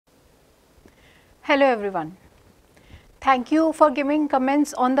Hello everyone. Thank you for giving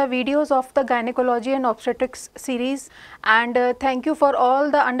comments on the videos of the gynecology and obstetrics series, and thank you for all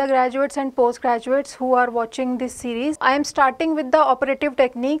the undergraduates and postgraduates who are watching this series. I am starting with the operative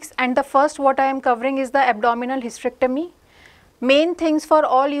techniques, and the first what I am covering is the abdominal hysterectomy. Main things for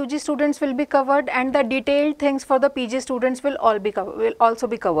all UG students will be covered, and the detailed things for the PG students will also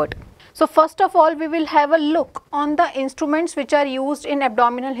be covered. So first of all, we will have a look on the instruments which are used in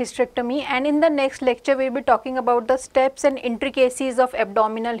abdominal hysterectomy, and in the next lecture we will be talking about the steps and intricacies of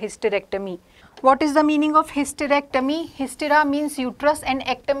abdominal hysterectomy. What is the meaning of hysterectomy? Hystera means uterus and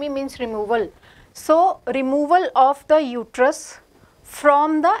ectomy means removal. So removal of the uterus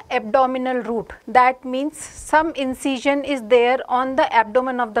from the abdominal root, that means some incision is there on the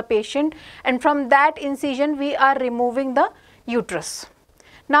abdomen of the patient, and from that incision we are removing the uterus.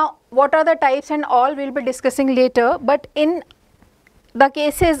 Now what are the types and all we will be discussing later, but in the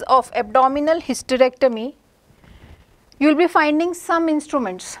cases of abdominal hysterectomy you will be finding some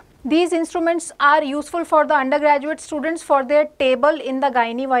instruments. These instruments are useful for the undergraduate students for their table in the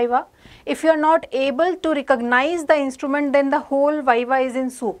gynae viva. If you are not able to recognize the instrument, then the whole viva is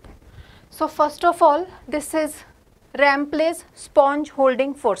in soup. So first of all, this is Rampley's sponge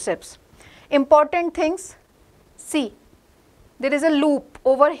holding forceps. Important things, see, there is a loop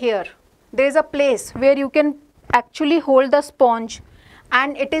over here. There is a place where you can actually hold the sponge,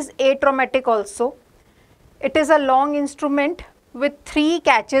 and it is atraumatic also. It is a long instrument with 3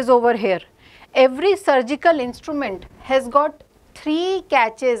 catches over here. Every surgical instrument has got 3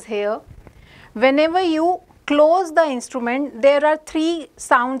 catches here. Whenever you close the instrument, there are 3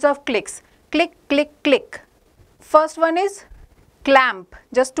 sounds of clicks. Click, click, click. First one is clamp,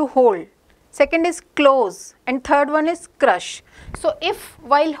 just to hold. Second is close, and third one is crush. So if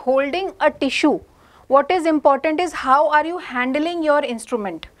while holding a tissue, what is important is how are you handling your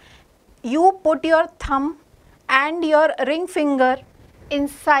instrument. You put your thumb and your ring finger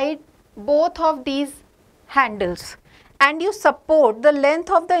inside both of these handles, and you support the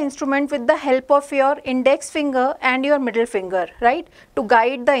length of the instrument with the help of your index finger and your middle finger, right, to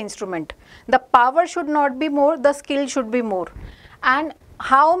guide the instrument. The power should not be more, the skill should be more. And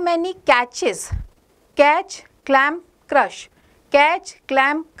how many catches? Catch, clamp, crush. Catch,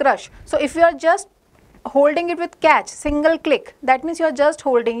 clamp, crush. So if you are just holding it with catch, single click, that means you are just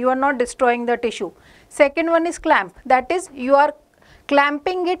holding, you are not destroying the tissue. Second one is clamp, that is you are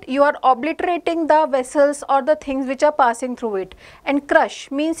clamping it, you are obliterating the vessels or the things which are passing through it. And crush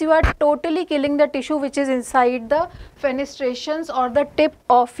means you are totally killing the tissue which is inside the fenestrations or the tip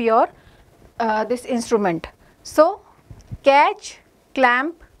of your this instrument. So catch,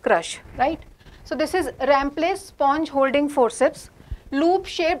 clamp, crush, right? So this is Rampley's sponge holding forceps. Loop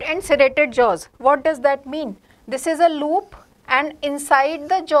shaped and serrated jaws. What does that mean? This is a loop, and inside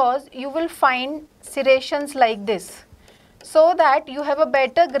the jaws you will find serrations like this, so that you have a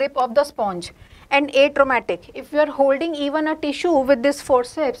better grip of the sponge. And atraumatic, if you are holding even a tissue with this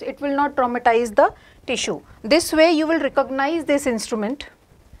forceps, it will not traumatize the tissue. This way you will recognize this instrument.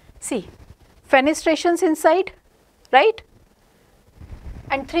 See, fenestrations inside, right?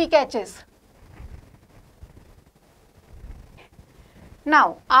 And 3 catches.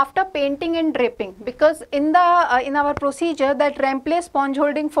 Now after painting and draping, because in our procedure that Rampley sponge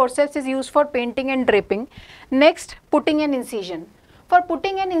holding forceps is used for painting and draping. Next, putting an incision. For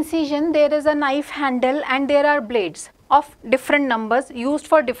putting an incision, there is a knife handle and there are blades of different numbers used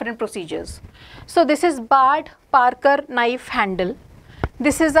for different procedures. So this is Bard Parker knife handle.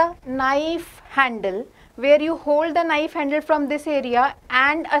 This is a knife handle where you hold the knife handle from this area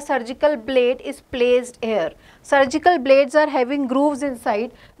and a surgical blade is placed here. Surgical blades are having grooves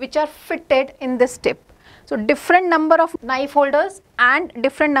inside which are fitted in this tip. So different number of knife holders and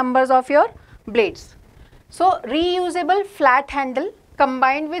different numbers of your blades. So reusable flat handle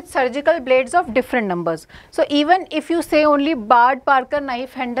combined with surgical blades of different numbers. So even if you say only Bard Parker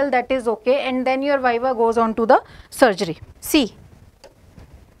knife handle, that is okay, and then your viva goes on to the surgery. See,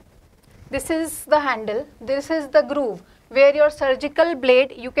 this is the handle, this is the groove where your surgical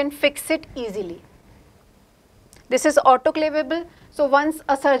blade, you can fix it easily. This is autoclavable. So once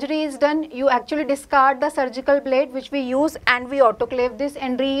a surgery is done, you actually discard the surgical blade which we use, and we autoclave this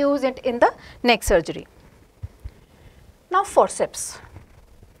and reuse it in the next surgery. Now forceps.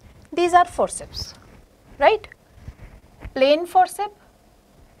 These are forceps, right? Plain forceps,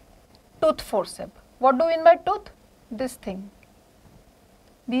 tooth forceps. What do we mean by tooth? This thing.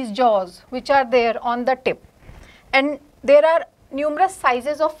 These jaws which are there on the tip, and there are numerous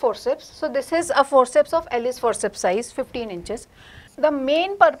sizes of forceps. So this is a forceps of Allis forceps size, 15 inches. The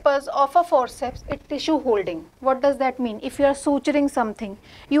main purpose of a forceps is tissue holding. What does that mean? If you are suturing something,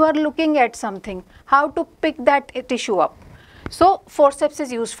 you are looking at something, how to pick that tissue up. So forceps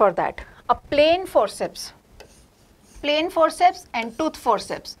is used for that. A plain forceps and tooth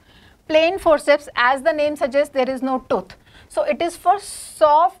forceps. Plain forceps, as the name suggests, there is no tooth. So it is for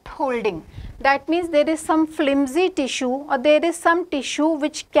soft holding. That means there is some flimsy tissue or there is some tissue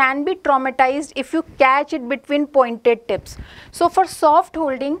which can be traumatized if you catch it between pointed tips. So for soft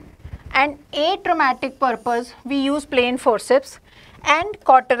holding and atraumatic purpose, we use plain forceps. And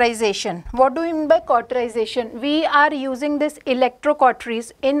cauterization. What do we mean by cauterization? We are using this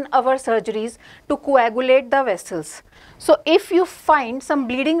electrocauteries in our surgeries to coagulate the vessels. So if you find some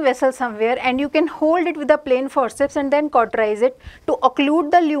bleeding vessel somewhere and you can hold it with a plain forceps and then cauterize it to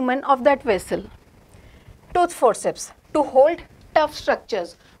occlude the lumen of that vessel. Tooth forceps to hold tough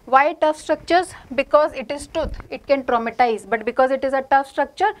structures. Why tough structures? Because it is tooth, it can traumatize, but because it is a tough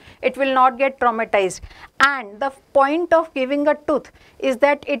structure, it will not get traumatized. And the point of giving a tooth is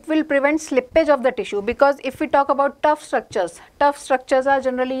that it will prevent slippage of the tissue, because if we talk about tough structures are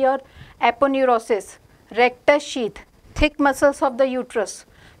generally your aponeurosis, rectus sheath, thick muscles of the uterus.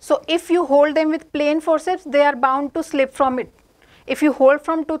 So if you hold them with plain forceps, they are bound to slip from it. If you hold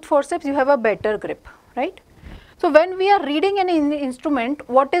from tooth forceps, you have a better grip, right? So when we are reading an instrument,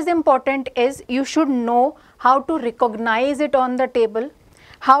 what is important is you should know how to recognize it on the table,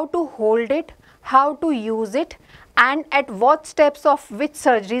 how to hold it, how to use it, and at what steps of which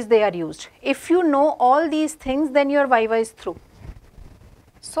surgeries they are used. If you know all these things, then your viva is through.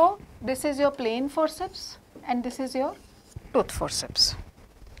 So this is your plain forceps and this is your tooth forceps.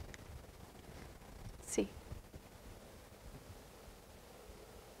 See.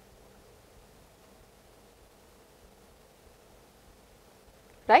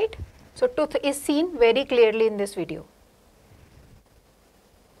 Right? So tooth is seen very clearly in this video.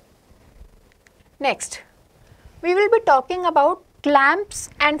 Next, we will be talking about clamps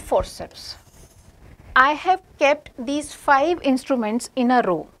and forceps. I have kept these 5 instruments in a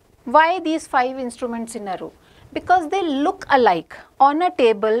row. Why these 5 instruments in a row? Because they look alike. On a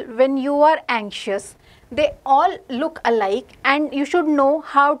table, when you are anxious, they all look alike and you should know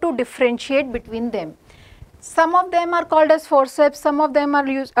how to differentiate between them. Some of them are called as forceps, some of them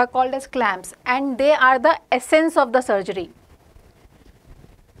are called as clamps, and they are the essence of the surgery.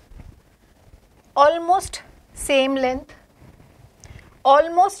 Almost same length,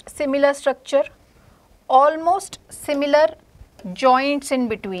 almost similar structure, almost similar joints in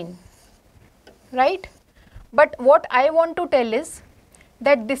between, right? But what I want to tell is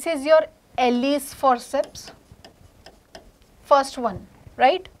that this is your Allis forceps, first one,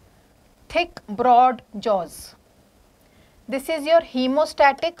 right? Thick, broad jaws. This is your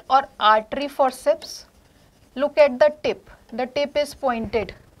hemostatic or artery forceps. Look at the tip is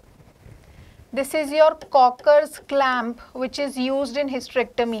pointed. This is your Kocher's clamp, which is used in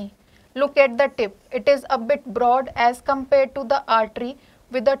hysterectomy. Look at the tip, it is a bit broad as compared to the artery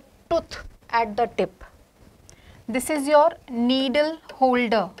with a tooth at the tip. This is your needle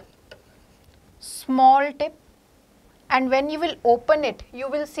holder, small tip. And when you will open it, you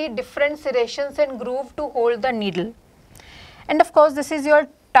will see different serrations and groove to hold the needle. And of course, this is your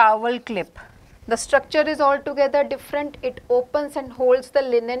towel clip. The structure is altogether different. It opens and holds the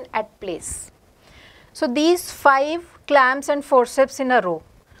linen at place. So these 5 clamps and forceps in a row.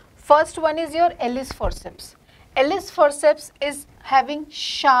 First one is your Allis forceps. Allis forceps is having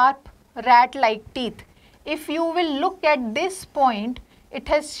sharp rat-like teeth. If you will look at this point, it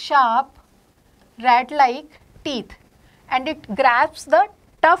has sharp rat-like teeth. And it grabs the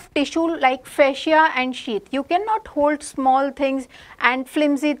tough tissue like fascia and sheath. You cannot hold small things and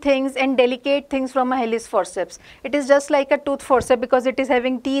flimsy things and delicate things from a Allis forceps. It is just like a tooth forceps because it is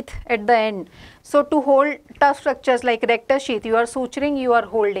having teeth at the end. So to hold tough structures like rectus sheath, you are suturing, you are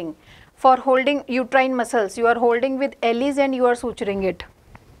holding. For holding uterine muscles, you are holding with Allis and you are suturing it.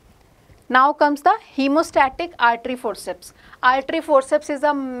 Now comes the hemostatic artery forceps. Artery forceps is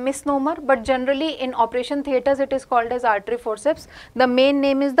a misnomer, but generally in operation theatres it is called as artery forceps. The main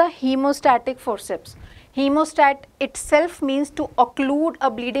name is the hemostatic forceps. Hemostat itself means to occlude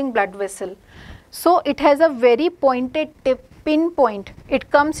a bleeding blood vessel. So it has a very pointed tip, pinpoint. It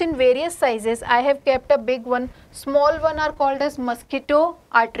comes in various sizes. I have kept a big one. Small one are called as mosquito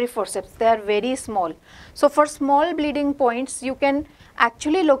artery forceps. They are very small. So for small bleeding points, you can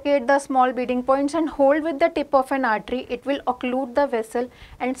actually locate the small bleeding points and hold with the tip of an artery. It will occlude the vessel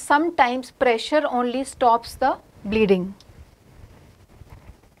and sometimes pressure only stops the bleeding.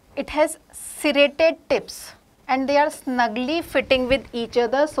 It has serrated tips and they are snugly fitting with each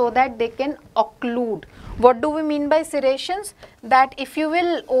other so that they can occlude. What do we mean by serrations? That if you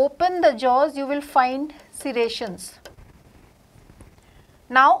will open the jaws, you will find serrations.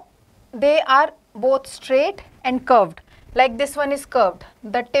 Now they are both straight and curved. Like this one is curved,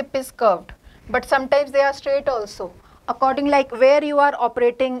 the tip is curved, but sometimes they are straight also. According like where you are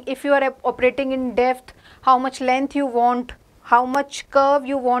operating, if you are operating in depth, how much length you want, how much curve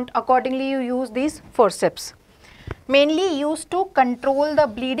you want, accordingly you use these forceps. Mainly used to control the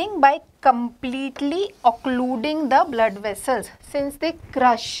bleeding by completely occluding the blood vessels. Since they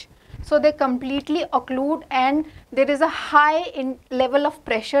crush, so they completely occlude and there is a high level of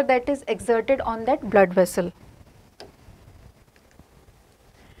pressure that is exerted on that blood vessel.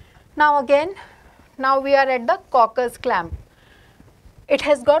 Now again, now we are at the Kocher's clamp. It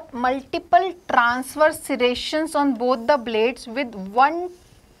has got multiple transverse serrations on both the blades with one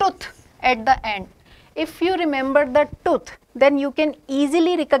tooth at the end. If you remember the tooth, then you can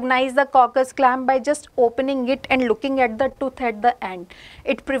easily recognize the Kocher's clamp by just opening it and looking at the tooth at the end.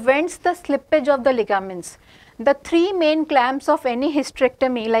 It prevents the slippage of the ligaments. The three main clamps of any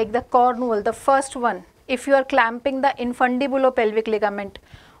hysterectomy, like the cornwall, the first one, if you are clamping the infundibulopelvic ligament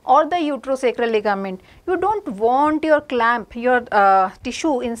or the uterosacral ligament, you don't want your clamp, your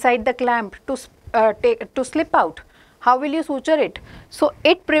tissue inside the clamp to slip out. How will you suture it? So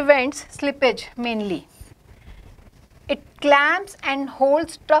it prevents slippage mainly. It clamps and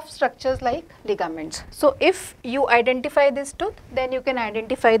holds tough structures like ligaments. So if you identify this tooth, then you can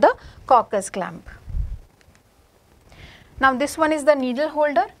identify the Kocher's clamp. Now this one is the needle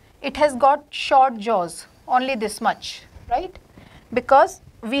holder. It has got short jaws, only this much, right? Because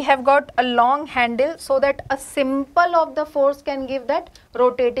we have got a long handle so that a simple of the force can give that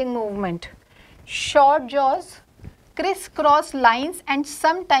rotating movement. Short jaws, crisscross lines, and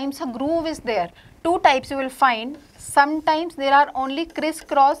sometimes a groove is there. Two types you will find. Sometimes there are only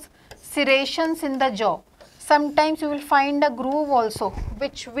crisscross serrations in the jaw. Sometimes you will find a groove also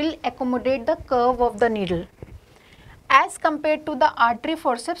which will accommodate the curve of the needle. As compared to the artery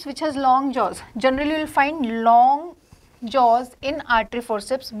forceps which has long jaws, generally you will find long jaws in artery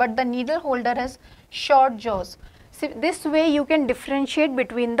forceps, but the needle holder has short jaws. So this way you can differentiate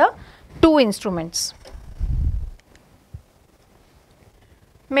between the two instruments.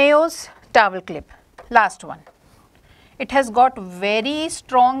 Mayo's towel clip, last one. It has got very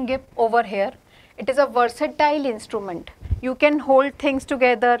strong grip over here. It is a versatile instrument. You can hold things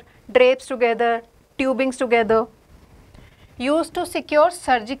together, drapes together, tubings together. Used to secure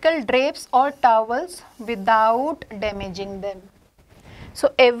surgical drapes or towels without damaging them.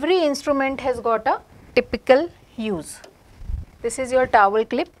 So every instrument has got a typical use. This is your towel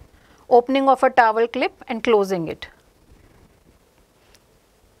clip, opening of a towel clip and closing it.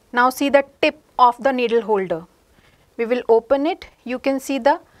 Now see the tip of the needle holder. We will open it. You can see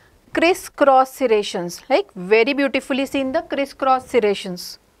the crisscross serrations, like very beautifully seen the crisscross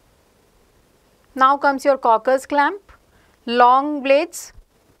serrations. Now comes your Kocher's clamp. Long blades,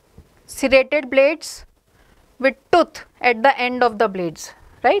 serrated blades with tooth at the end of the blades,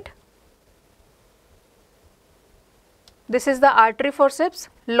 right? This is the artery forceps,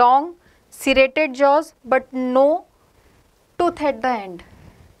 long serrated jaws but no tooth at the end.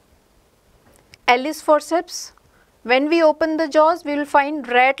 Allis forceps, when we open the jaws we will find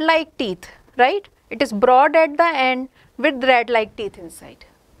rat-like teeth, right? It is broad at the end with rat-like teeth inside.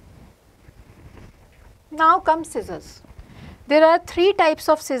 Now comes scissors. There are three types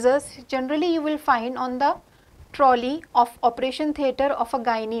of scissors generally you will find on the trolley of operation theatre of a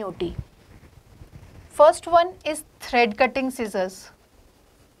gynae OT. First one is thread cutting scissors.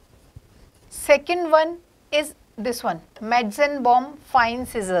 Second one is this one, Metzenbaum fine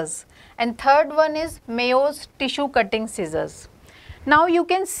scissors, and third one is Mayo's tissue cutting scissors. Now you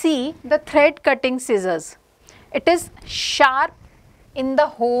can see the thread cutting scissors. It is sharp in the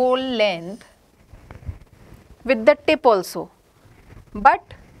whole length with the tip also,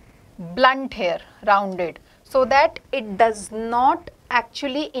 but blunt here, rounded, so that it does not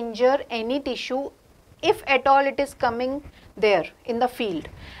actually injure any tissue if at all it is coming there in the field,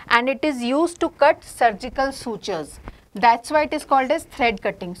 and it is used to cut surgical sutures. That's why it is called as thread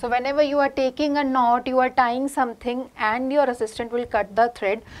cutting. So whenever you are taking a knot, you are tying something and your assistant will cut the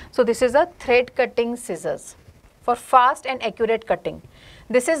thread. So this is a thread cutting scissors for fast and accurate cutting.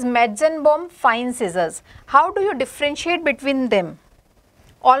 This is Metzenbaum fine scissors. How do you differentiate between them?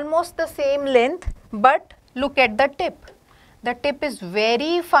 Almost the same length, but look at the tip. The tip is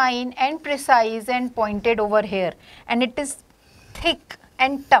very fine and precise and pointed over here, and it is thick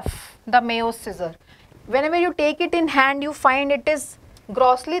and tough, the Mayo scissor. Whenever you take it in hand, you find it is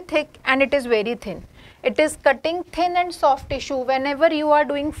grossly thick and it is very thin. It is cutting thin and soft tissue whenever you are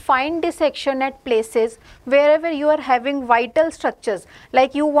doing fine dissection at places wherever you are having vital structures,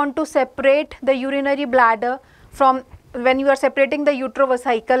 like you want to separate the urinary bladder from when you are separating the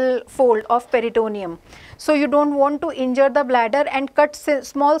utrovesical fold of peritoneum. So you don't want to injure the bladder and cut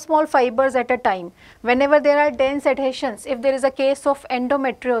small fibers at a time. Whenever there are dense adhesions, if there is a case of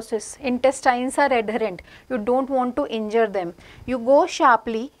endometriosis, intestines are adherent, you don't want to injure them. You go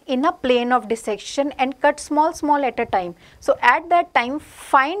sharply in a plane of dissection and cut small at a time. So at that time,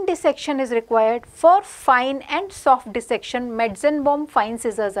 fine dissection is required. For fine and soft dissection, Metzenbaum fine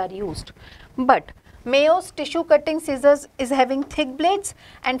scissors are used. But Mayo's tissue cutting scissors is having thick blades,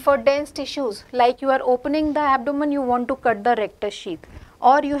 and for dense tissues, like you are opening the abdomen, you want to cut the rectus sheath,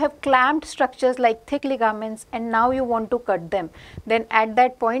 or you have clamped structures like thick ligaments and now you want to cut them, then at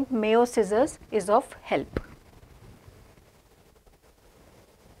that point Mayo scissors is of help.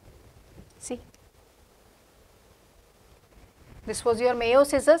 See, this was your Mayo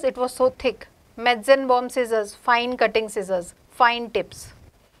scissors, it was so thick. Metzenbaum scissors, fine cutting scissors, fine tips,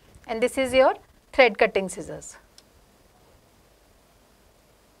 and this is your thread cutting scissors,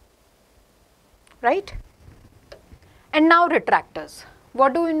 right? And now retractors.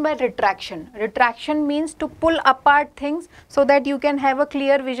 What do we mean by retraction? Retraction means to pull apart things so that you can have a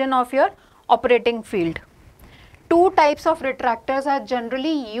clear vision of your operating field. Two types of retractors are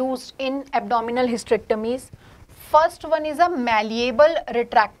generally used in abdominal hysterectomies. First one is a malleable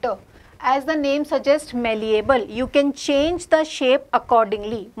retractor. As the name suggests, malleable, you can change the shape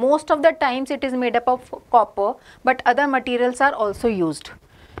accordingly. Most of the times it is made up of copper, but other materials are also used.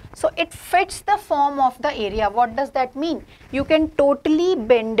 So it fits the form of the area. What does that mean? You can totally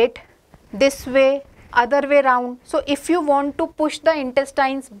bend it this way, other way round. So if you want to push the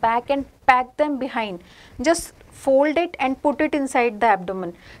intestines back and pack them behind, just fold it and put it inside the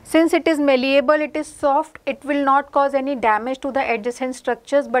abdomen. Since it is malleable, it is soft, it will not cause any damage to the adjacent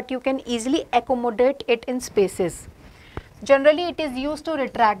structures, but you can easily accommodate it in spaces. Generally, it is used to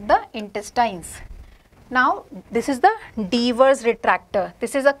retract the intestines. Now, this is the Deaver's retractor.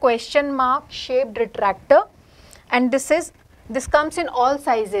 This is a question mark shaped retractor, and this comes in all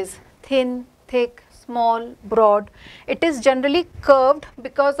sizes: thin, thick, small, broad. It is generally curved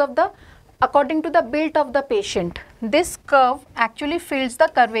because of according to the build of the patient. This curve actually fills the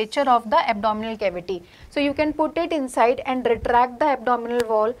curvature of the abdominal cavity. So you can put it inside and retract the abdominal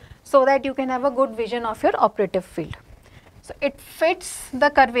wall so that you can have a good vision of your operative field. So it fits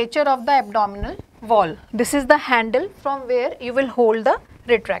the curvature of the abdominal wall. This is the handle from where you will hold the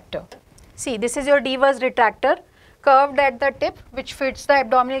retractor. See, this is your Deaver's retractor, curved at the tip, which fits the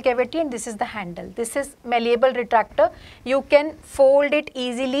abdominal cavity, and this is the handle. This is malleable retractor. You can fold it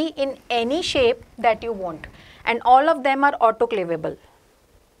easily in any shape that you want, and all of them are autoclavable.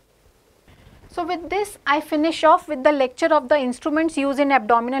 So with this, I finish off with the lecture of the instruments used in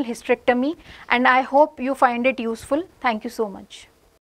abdominal hysterectomy, and I hope you find it useful. Thank you so much.